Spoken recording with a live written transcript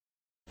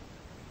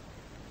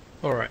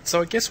Alright,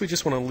 so I guess we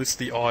just want to list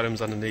the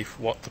items underneath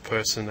what the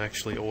person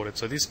actually ordered.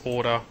 So this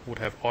order would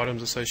have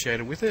items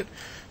associated with it.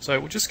 So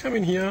we'll just come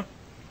in here,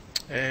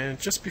 and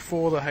just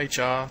before the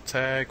HR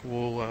tag,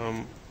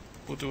 we'll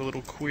do a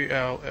little query.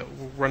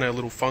 We'll run our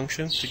little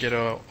function to get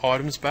our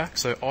items back.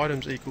 So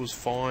items equals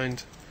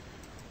find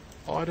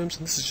items,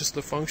 and this is just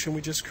the function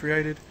we just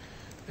created.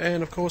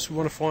 And of course, we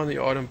want to find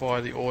the item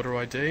by the order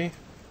ID.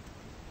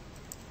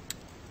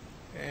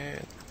 And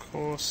of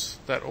course,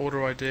 that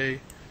order ID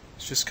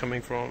is just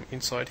coming from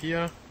inside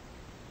here,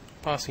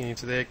 passing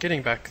into there,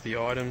 getting back the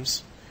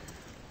items,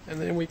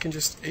 and then we can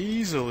just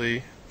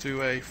easily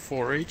do a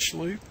for each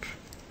loop.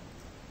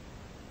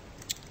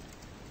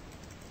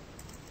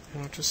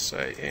 And I'll just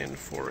say n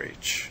for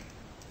each,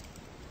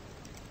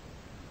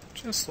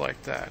 just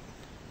like that.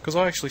 Because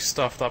I actually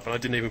stuffed up and I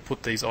didn't even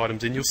put these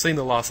items in. You'll see in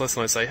the last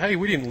lesson I say, hey,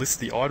 we didn't list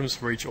the items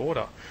for each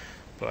order,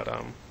 but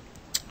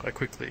I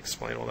quickly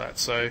explain all that.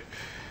 So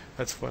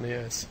that's funny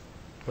as.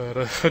 But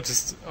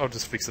I'll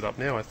just fix it up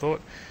now. I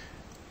thought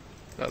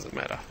doesn't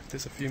matter. If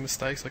there's a few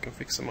mistakes, I can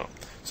fix them up.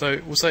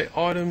 So we'll say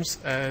items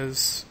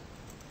as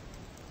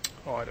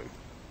item,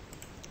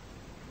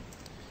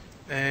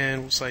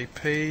 and we'll say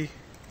p,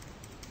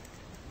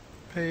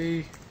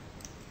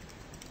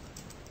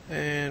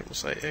 and we'll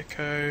say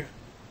echo,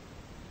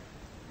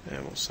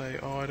 and we'll say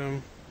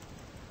item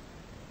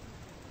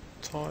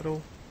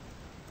title,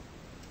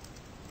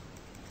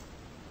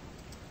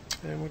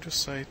 and we'll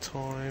just say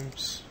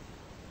times.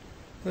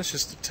 That's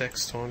just the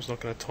text times, not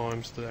going to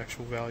times the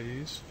actual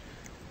values.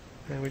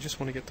 And we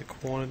just want to get the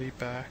quantity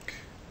back,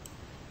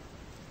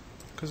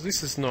 because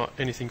this is not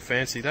anything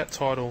fancy. That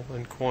title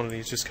and quantity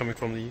is just coming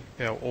from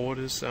our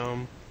orders,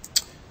 our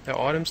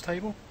items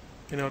table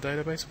in our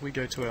database. If we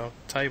go to our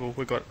table,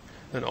 we've got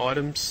an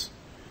items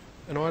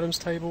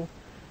table,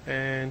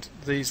 and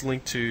these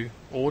link to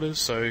orders.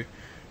 So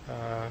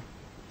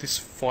this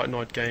Fight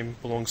Night game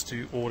belongs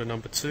to order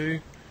number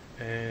 2.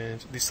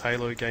 And this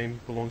Halo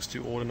game belongs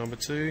to order number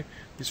 2.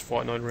 This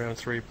Fight Night round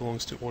 3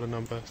 belongs to order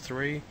number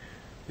 3.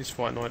 This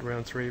Fight Night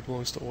round 3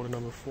 belongs to order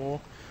number 4.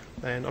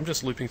 And I'm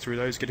just looping through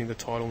those, getting the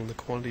title and the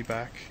quantity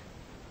back,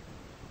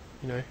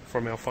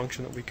 from our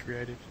function that we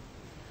created.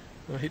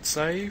 I'll hit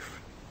save.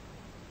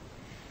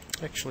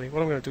 Actually,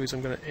 what I'm going to do is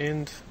I'm going to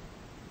end.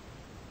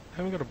 I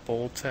haven't got a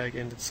bold tag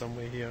ended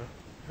somewhere here.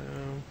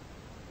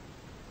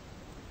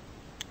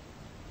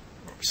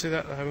 See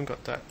that? I haven't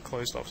got that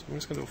closed off, so I'm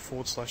just going to do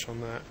a /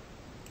 on that.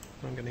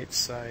 I'm going to hit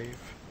save.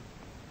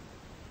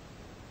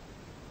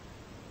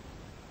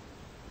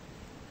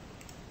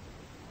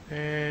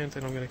 And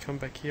then I'm going to come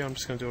back here, I'm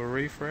just going to do a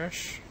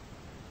refresh.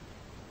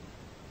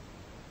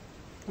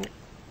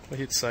 I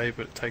hit save,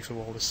 but it takes a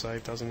while to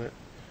save, doesn't it?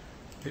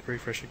 Hit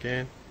refresh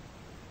again.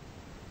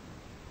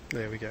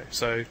 There we go.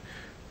 So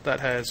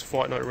that has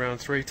Fight Night round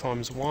 3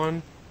 times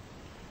 1.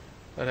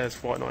 That has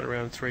Fight Night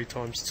round 3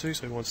 times 2,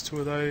 so he wants 2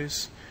 of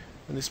those.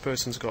 And this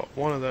person's got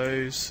 1 of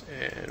those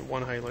and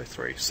 1 Halo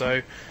 3.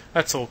 So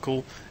that's all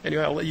cool.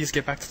 Anyway, I'll let you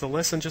get back to the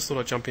lesson. Just thought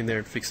I'd jump in there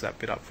and fix that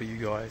bit up for you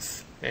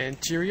guys. And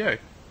cheerio. What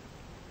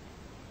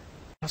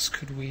else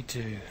could we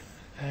do?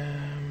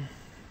 I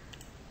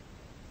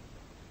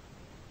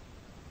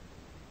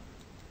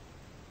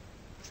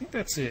think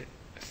that's it.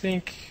 I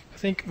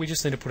think we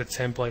just need to put a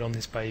template on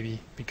this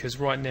baby, because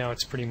right now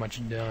it's pretty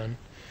much done.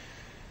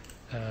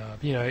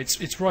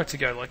 It's right to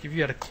go. Like if you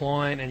had a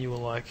client and you were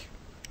like,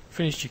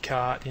 finished your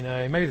cart,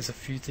 maybe there's a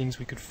few things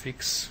we could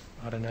fix,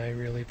 I don't know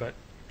really, but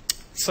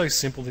it's so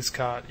simple, this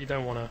cart. You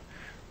don't want to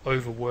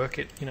overwork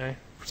it,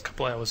 it's a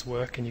couple hours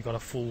work and you've got a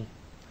full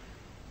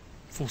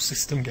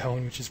system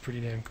going, which is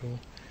pretty damn cool.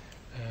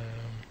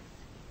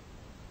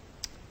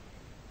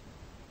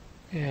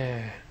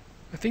 Yeah,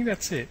 I think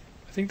that's it.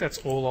 I think that's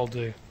all I'll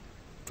do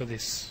for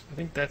this. I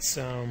think that's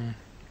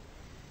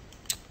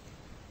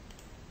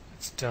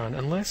it's done,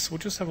 unless we'll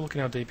just have a look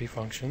at our DB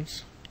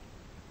functions.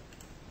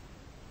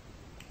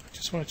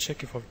 Just want to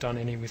check if I've done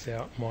any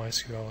without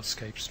MySQL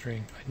escape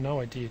string. I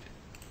know I did.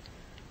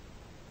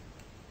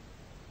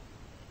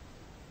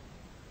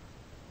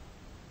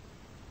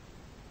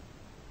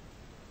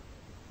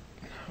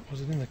 No,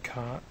 was it in the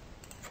cart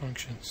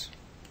functions?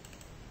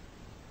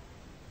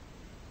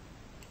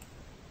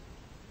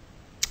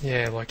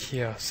 Yeah, like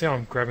here. See how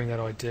I'm grabbing that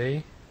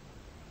ID?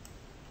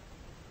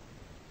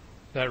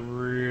 That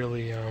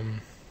really,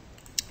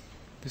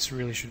 this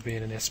really should be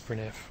in an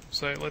sprintf.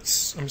 So I'm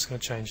just going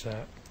to change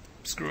that.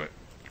 Screw it.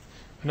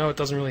 I know it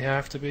doesn't really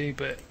have to be,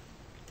 but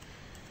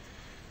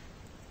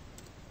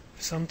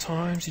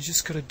sometimes you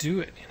just got to do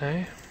it,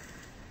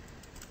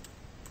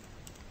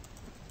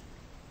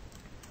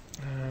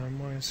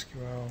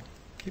 MySQL.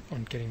 Keep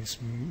on getting this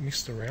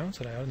mixed around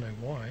today. I don't know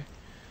why.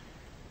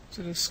 Is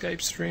it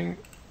escape string?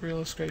 Real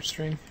escape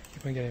string?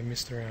 Keep on getting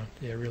mixed around.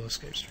 Yeah, real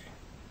escape string.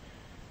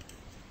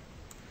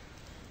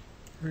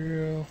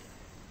 Real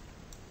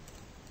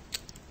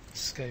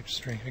escape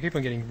string. I keep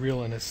on getting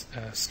real and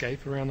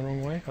escape around the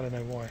wrong way. I don't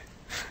know why.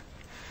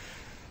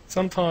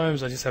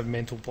 Sometimes I just have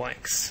mental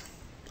blanks.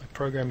 I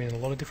program in a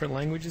lot of different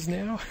languages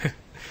now.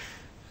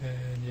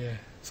 And yeah,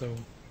 so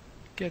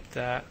get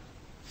that.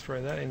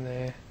 throw that in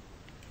there,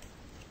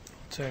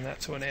 turn that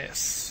to an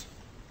S.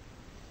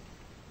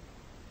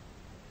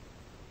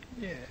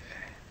 Yeah.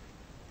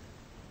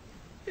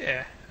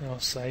 Yeah, and I'll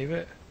save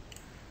it.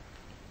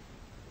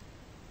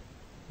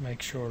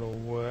 Make sure it all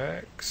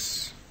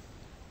works.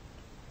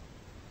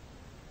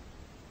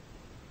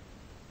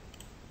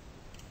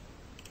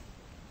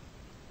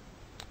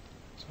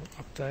 So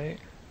update.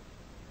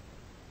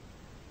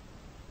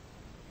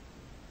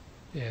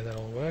 Yeah,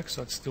 that'll work.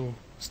 So it's still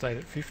stayed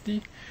at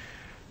 50.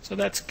 So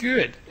that's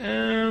good.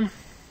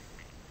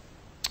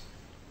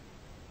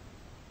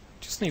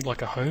 Just need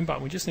like a home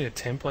button. We just need a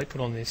template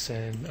put on this,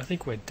 and I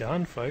think we're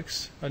done,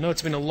 folks. I know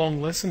it's been a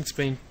long lesson. It's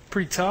been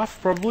pretty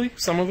tough, probably.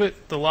 Some of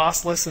it. The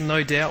last lesson,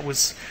 no doubt,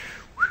 was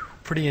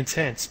pretty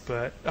intense.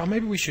 But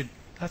maybe we should.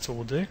 That's what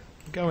we'll do.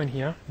 Go in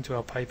here into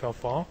our PayPal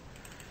file,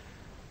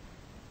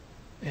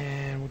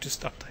 and we'll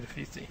just update a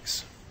few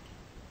things.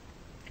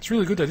 It's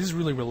really good though. This is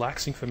really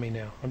relaxing for me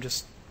now. I'm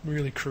just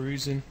really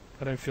cruising.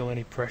 I don't feel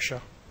any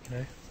pressure. You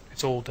know,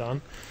 it's all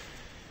done.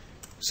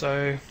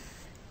 So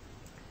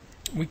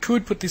we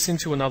could put this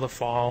into another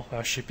file,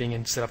 our shipping,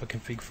 and set up a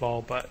config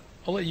file. But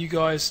I'll let you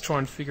guys try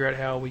and figure out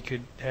how you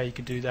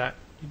could do that.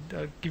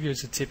 I'll give you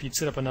as a tip. You'd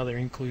set up another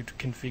include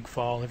config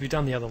file. And if you've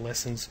done the other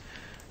lessons,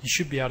 you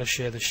should be able to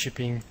share the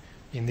shipping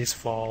in this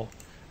file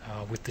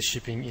with the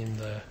shipping in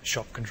the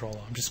shop controller.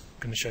 I'm just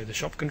going to show you the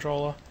shop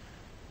controller.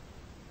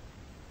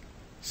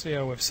 See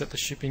how we've set the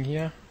shipping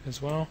here as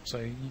well, so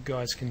you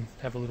guys can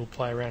have a little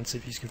play around, see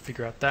if you can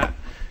figure out that.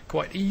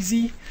 Quite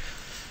easy.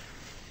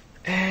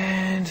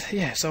 And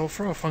yeah, so we'll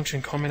throw a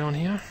function comment on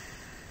here,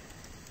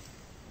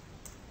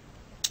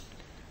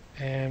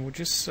 and we'll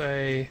just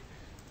say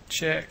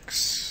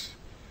checks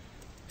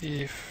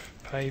if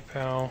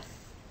PayPal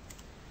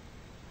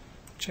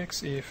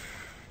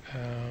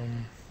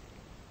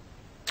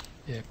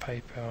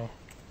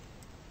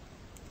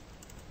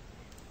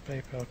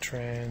PayPal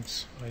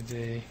trans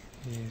ID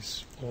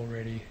is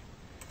already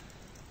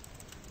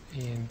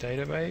in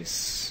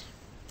database.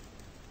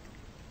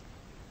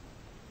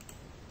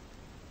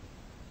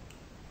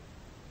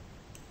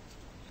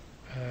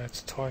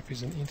 Its type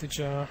is an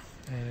integer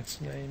and its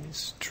name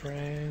is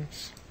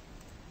trans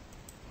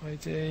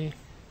ID.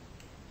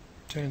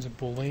 Returns a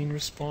Boolean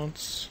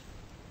response.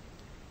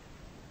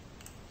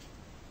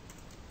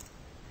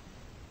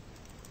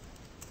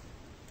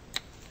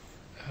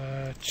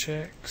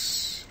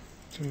 Checks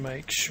to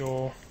make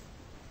sure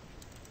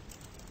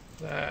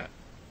that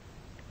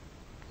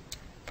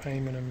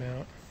payment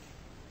amount,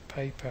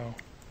 PayPal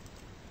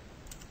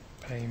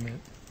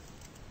payment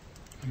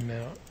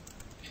amount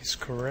is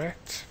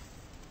correct.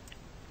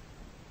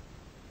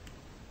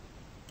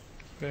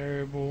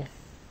 Variable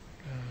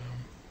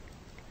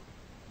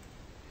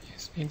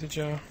is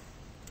integer.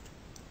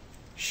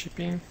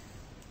 Shipping.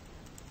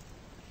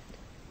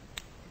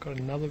 Got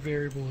another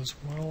variable as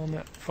well on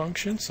that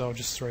function, so I'll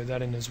just throw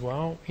that in as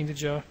well.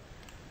 Integer,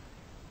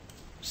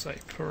 say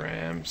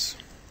params,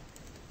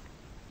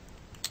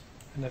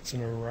 and that's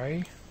an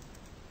array.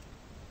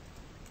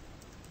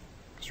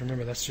 Because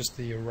remember, that's just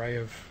the array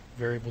of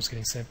variables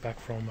getting sent back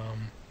from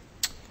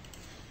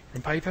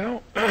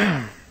PayPal.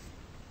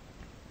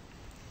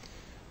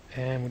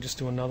 And we'll just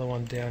do another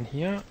one down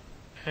here,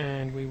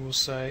 and we will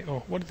say,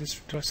 oh, what did this?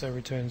 Do I say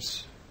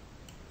returns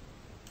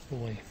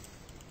Boolean?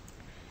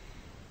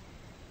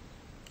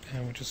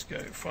 And we'll just go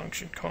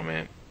function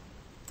comment,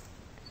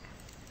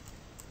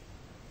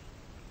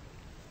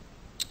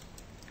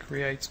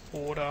 creates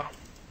order,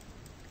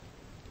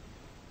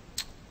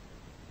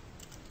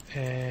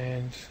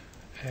 and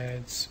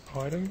adds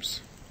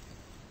items.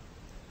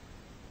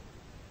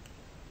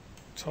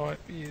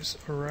 Type is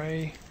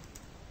array,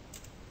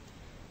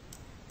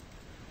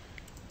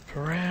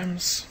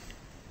 params,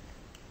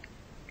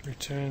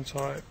 return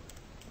type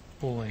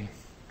Boolean.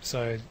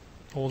 So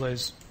all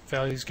those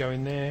values go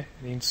in there,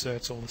 it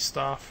inserts all the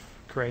stuff,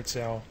 creates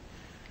our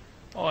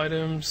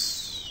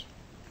items,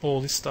 all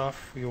this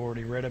stuff we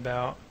already read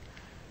about.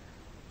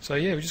 So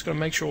yeah, we just got to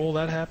make sure all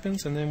that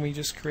happens, and then we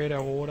just create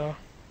our order.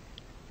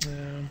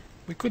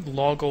 We could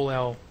log all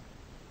our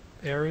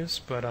errors,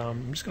 but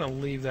I'm just going to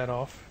leave that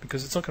off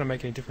because it's not going to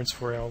make any difference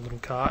for our little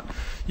cart.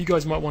 You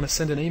guys might want to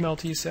send an email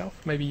to yourself.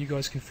 Maybe you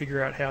guys can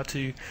figure out how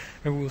to.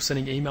 Remember, we were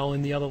sending email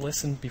in the other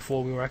lesson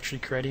before we were actually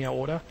creating our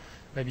order.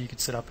 Maybe you could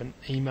set up an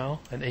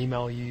email and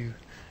email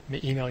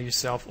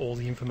yourself all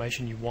the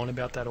information you want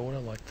about that order,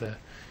 like the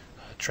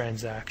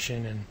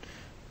transaction and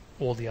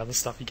all the other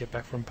stuff you get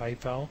back from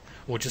PayPal,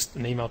 or just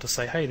an email to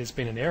say, hey, there's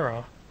been an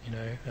error, you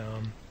know,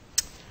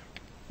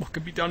 what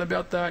could be done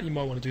about that. You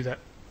might want to do that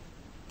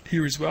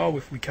here as well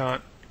if we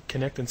can't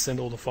connect and send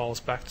all the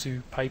files back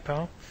to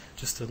PayPal,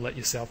 just to let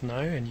yourself know,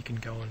 and you can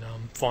go and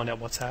find out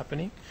what's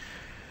happening.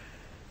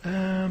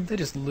 They're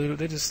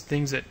just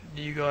things that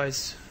you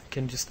guys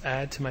can just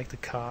add to make the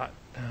cart,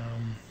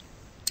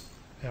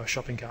 our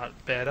shopping cart,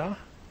 better.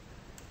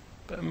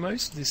 But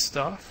most of this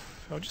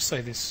stuff, I'll just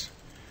say this: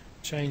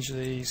 change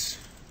these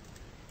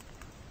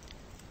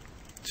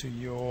to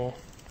your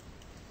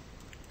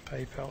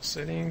PayPal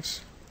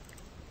settings.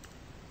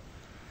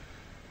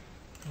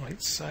 I'll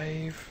hit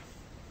save.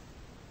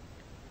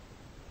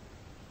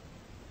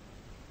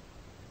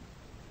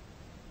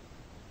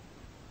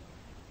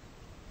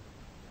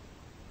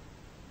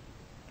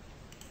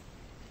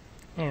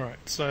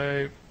 Alright,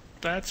 so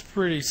that's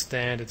pretty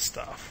standard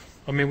stuff.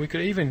 I mean, we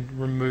could even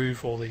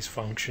remove all these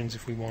functions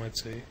if we wanted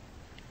to.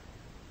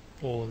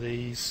 All of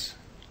these.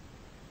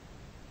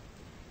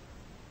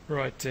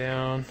 Right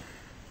down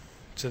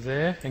to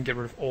there and get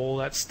rid of all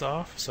that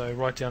stuff. So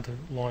right down to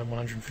line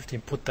 150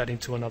 and put that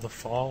into another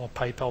file, a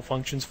PayPal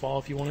functions file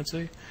if you wanted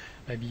to.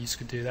 Maybe you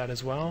could do that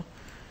as well.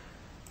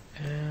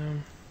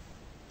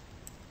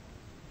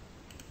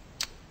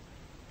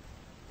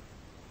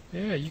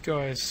 Yeah, you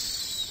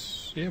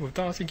guys, yeah, we've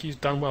done. I think you've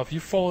done well. If you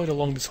followed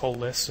along this whole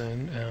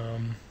lesson,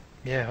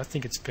 yeah, I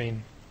think it's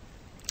been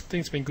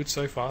good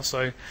so far.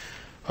 So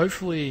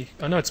hopefully,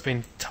 I know it's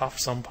been tough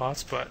some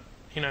parts, but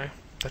you know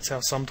that's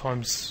how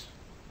sometimes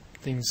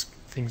things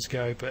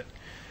go. But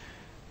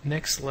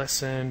next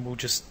lesson, we'll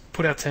just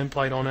put our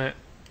template on it,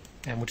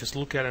 and we'll just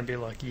look at it and be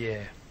like,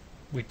 yeah,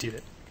 we did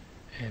it,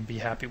 and be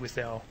happy with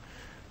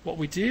what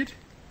we did.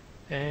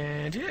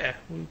 And yeah,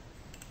 we'll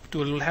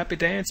do a little happy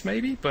dance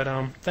maybe. But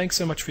thanks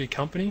so much for your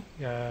company.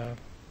 Yeah,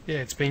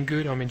 it's been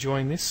good. I'm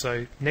enjoying this.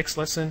 So next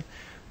lesson,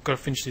 I've got to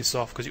finish this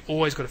off because you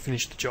always got to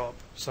finish the job.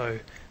 So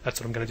that's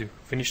what I'm going to do.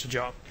 Finish the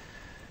job.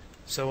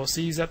 So I'll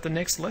see you at the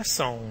next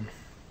lesson.